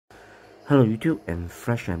Hello YouTube and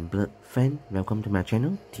Fresh and Blood fan, welcome to my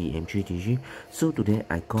channel TCG. So today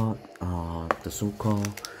I got the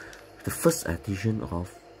so-called the first edition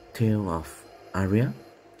of Tale of Aria.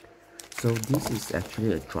 So this is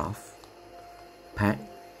actually a draft pack,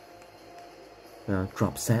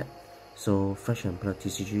 drop set. So Fresh and Blood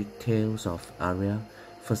TCG Tales of Aria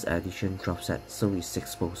first edition drop set. So it's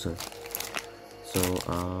 6 posters. So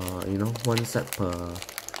one set per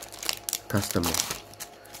customer.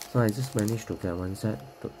 So I just managed to get one set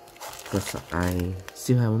because I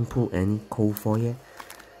still haven't pulled any cold foil yet.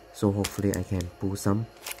 So hopefully I can pull some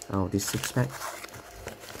out of this 6 pack.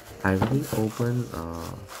 I already opened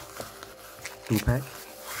 2 pack.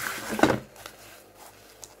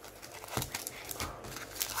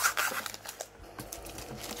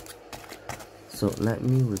 So let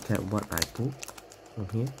me recap what I pulled from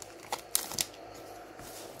here.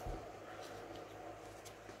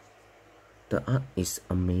 The art is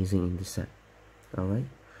amazing in this set. Alright,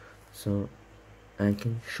 so I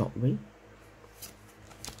can Shockwave,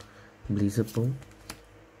 Blizzard Bolt,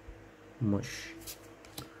 Mush,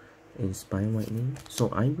 Inspire Lightning. So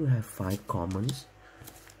I will have 5 commons.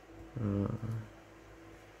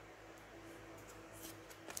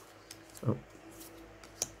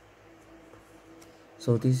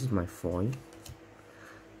 So this is my foil.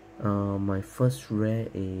 My first rare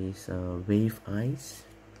is Wave Ice,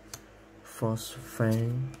 Frost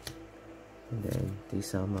Fang, and then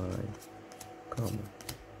these are my common.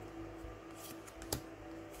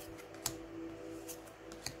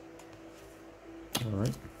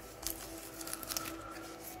 Alright.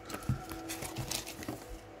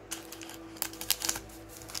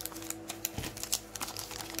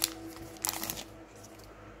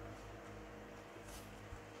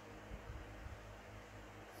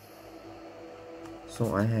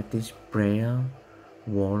 So I have this Prayer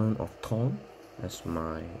Warren of Thorn as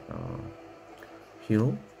my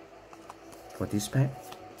hero for this pack.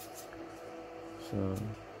 So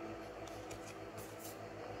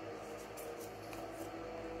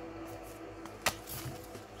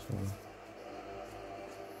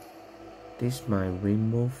this is my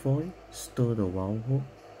Rainbow Foil, Stir the Wild Hope.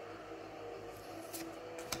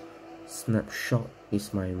 Snapshot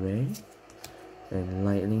is my rare, and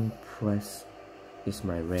Lightning Press is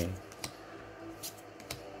my rare.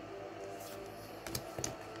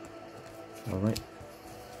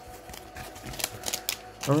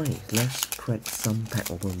 Alright, let's crack some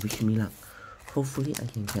pack open. Wish me luck. Hopefully I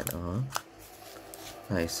can get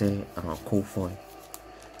like I say, cold foil.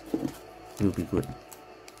 Will be good.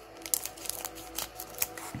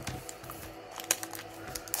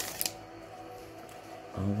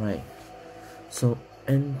 Alright, so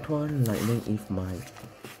Antoine Lightning if my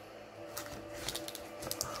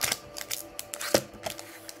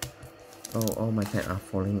all my cards are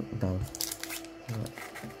falling down.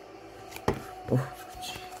 Oh,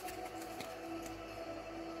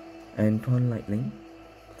 Antoine Lightning,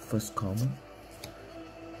 first common.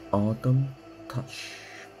 Autumn Touch.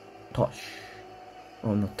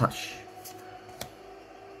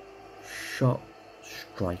 Short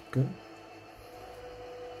Striker.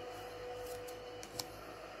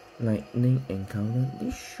 Lightning Encounter.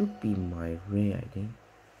 This should be my rare, I think.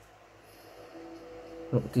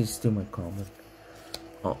 No, this is still my common.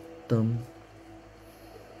 Autumn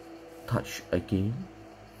Touch again.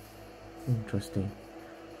 Interesting.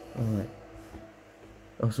 Alright.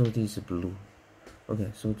 Also, this is blue.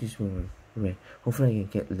 Okay, so this one rare. Hopefully I can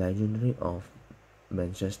get Legendary of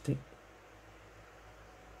Majestic.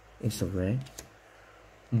 It's a rare.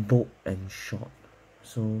 Bolt and Shot.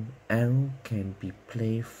 So arrow can be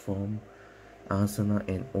played from arsenal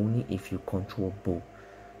and only if you control bow.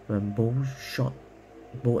 When bow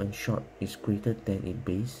and shot is greater than its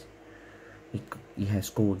base, it has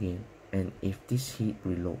go again, and if this hit,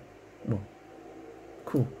 reload. Oh,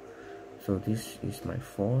 cool. So this is my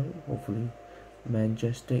foil. Hopefully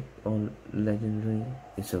Majestic or Legendary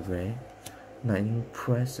is a rare. Lightning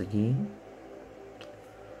Press again.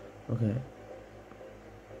 Okay,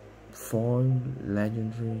 foil,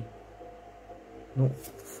 Legendary, no,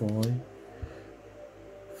 foil,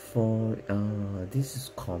 this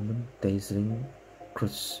is common, Dazzling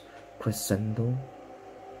Crescendo.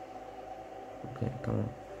 Okay, come on,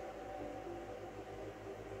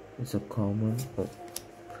 it's a common.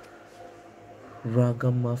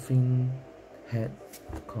 Ragamuffin Head,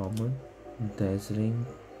 common. Dazzling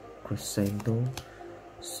Crescendo,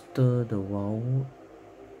 Stir the Wild,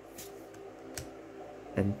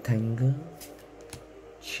 Entangle,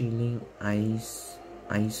 Chilling Ice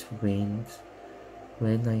Veins,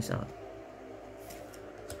 very nice art.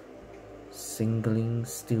 Singling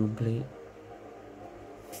Steel Blade,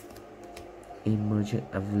 Emergent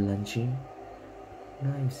Avalanche.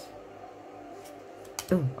 Nice.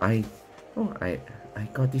 Oh, I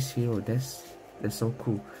got this hero. That's so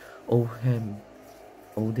cool. Odin,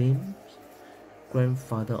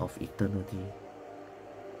 Grandfather of Eternity.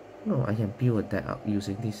 No, I can build a deck up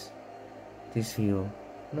using this hero.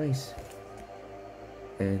 Nice.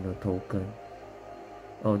 And a token.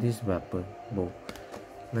 Oh, this weapon bow.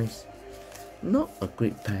 Nice. Not a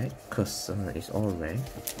great pack because it's all rare.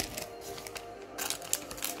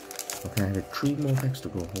 Okay, I have 3 more packs to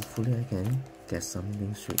go. Hopefully I can get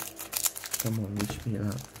something sweet. Come on, reach me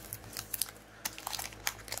up.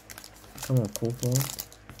 Come on, cold ball.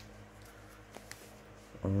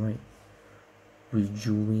 Alright.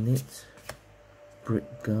 Rejuvenate.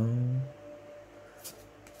 Breakdown.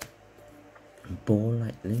 Ball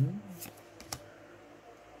lightning.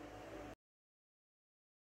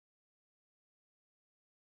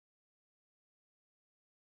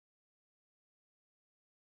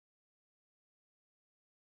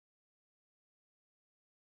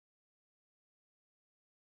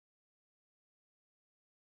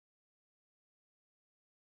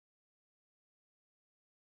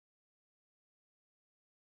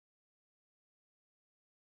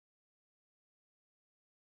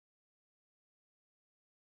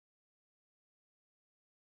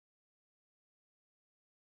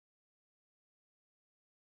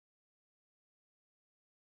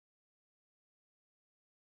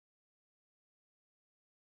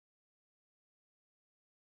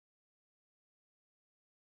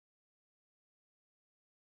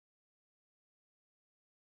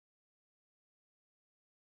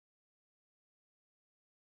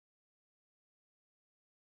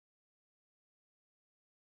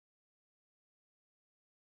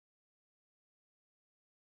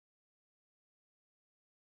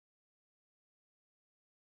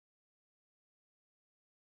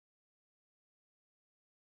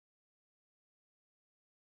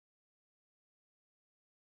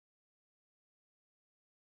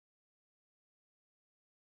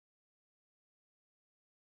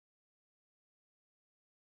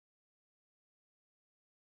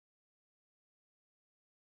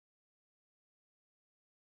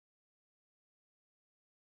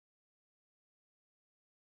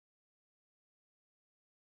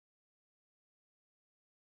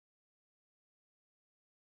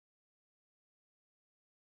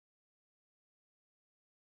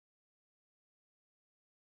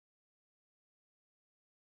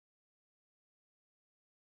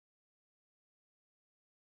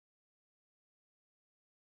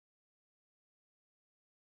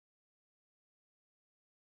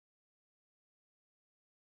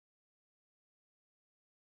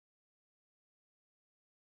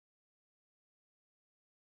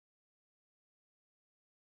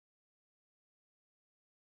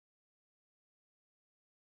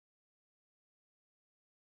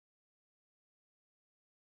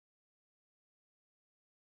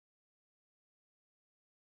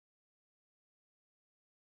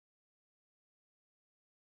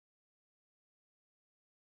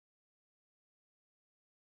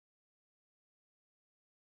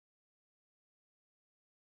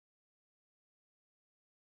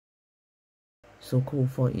 So code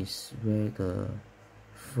 4 is where the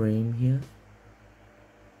frame here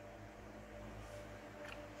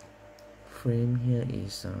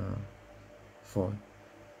is foil,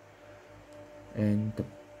 and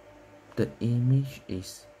the image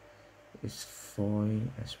is foil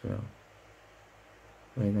as well.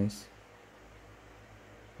 Very nice.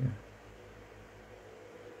 Yeah.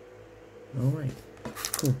 Alright,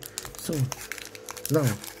 cool. So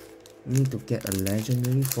now need to get a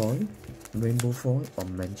legendary foil, rainbow foil, or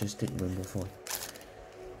majestic rainbow foil.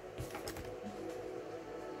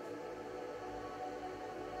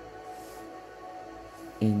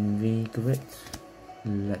 Invigorate,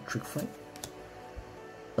 Electric Fight,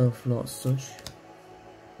 Earthlord Surge,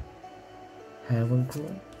 Heaven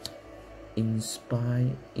Claw,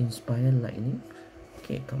 Inspire Lightning.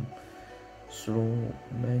 Okay, come. Slow,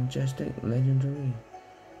 majestic, legendary.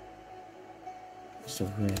 It's a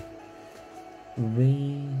rare.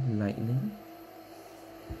 Ray Lightning.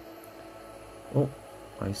 Oh,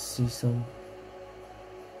 I see some.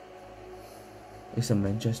 It's a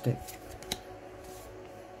majestic.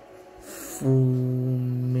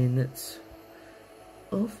 Fulminate,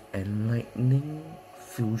 Earth and Lightning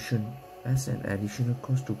Fusion. As an additional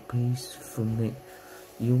cost to place Fulminate,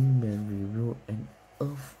 you may reveal an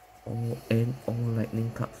Earth or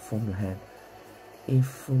Lightning card from your hand.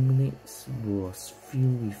 If Fulminate was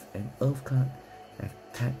filled with an Earth card,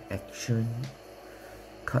 attack action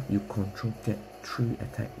card you control get 3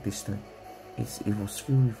 attack distance. If it was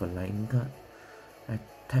filled with a Lightning card,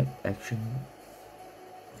 Attack action.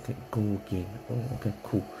 Okay, go again. Oh, okay,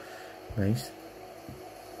 cool. Nice.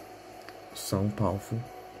 Sound powerful.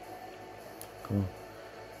 Come on.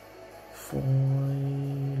 Foil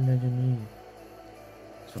legendary.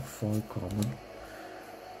 So foil common.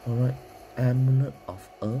 Alright. Amulet of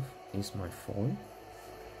Earth is my foil.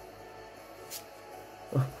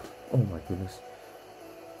 Oh my goodness.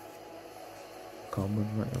 Common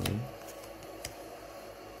right away.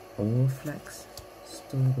 Overflex.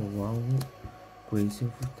 Stir the Wildwood. Grey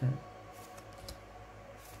Silver Tag.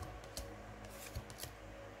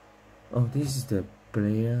 Oh, this is the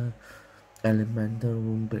player Elemental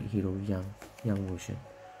Runebreak Hero young version.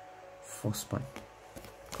 Frostbite.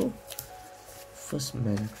 Cool. First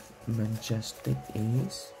Majestic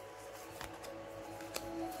is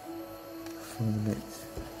from it.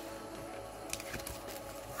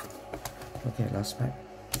 Okay, last pack.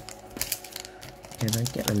 Can I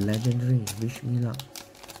get a legendary? Wish me luck.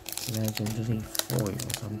 Legendary foil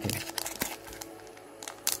or something.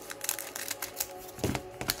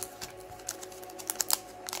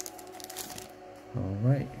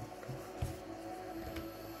 Alright.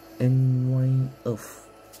 NY Earth.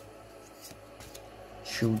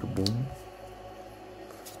 Chew the Bone.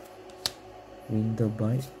 Winter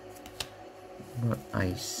Bite. Not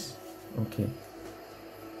Ice. Okay.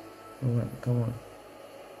 Alright, come on.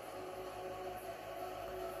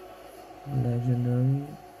 Legendary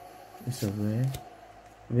is a rare.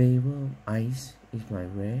 Waver Ice is my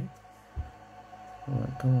rare.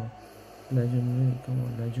 Alright, come on. Legendary, come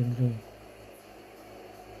on, legendary.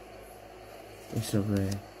 It's a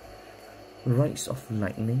rare. Rites of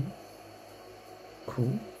Lightning.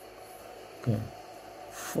 Cool. Okay.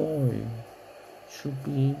 Foil. Should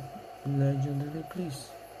be legendary, please.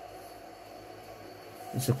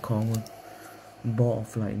 It's a common. Ball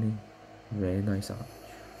of Lightning. Very nice art.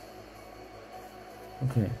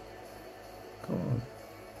 Okay. Come on.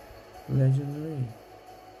 Legendary.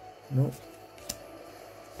 Nope.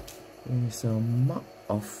 It's a Mark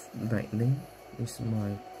of Lightning. It's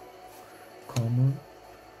my common.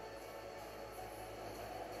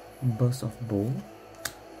 Burst of Bow.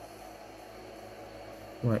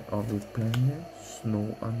 White Orbit Planet.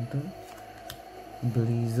 Snow Under.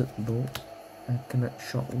 Blizzard Bolt. Arcanite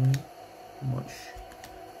Shockwave. Much.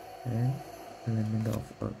 And Elemental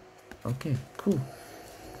of Earth. Okay, cool.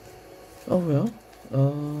 Oh well,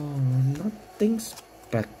 nothing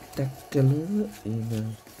spectacular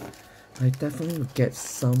in I definitely will get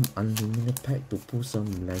some unlimited pack to pull some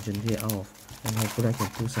legendary out of, and hopefully I can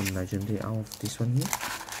pull some legendary out of this one here.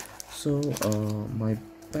 So my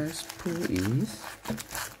best pull is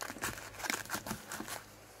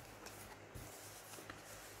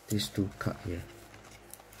these two cards here,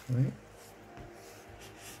 right?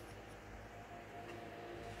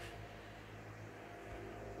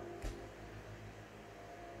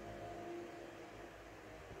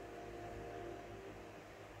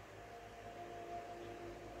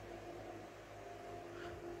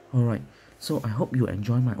 Alright, so I hope you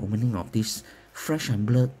enjoy my opening of this Flesh and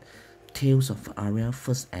Blood Tales of Aria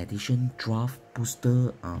First Edition Draft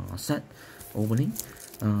Booster set opening.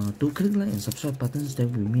 Do click like and subscribe buttons,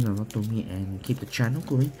 that will mean a lot to me and keep the channel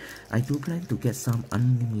going. I do plan to get some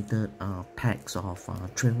unlimited packs of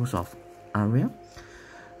Trails of Aria.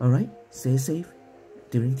 Alright, stay safe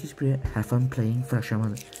during this period, have fun playing Flesh and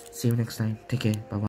Blood. See you next time, take care, bye bye.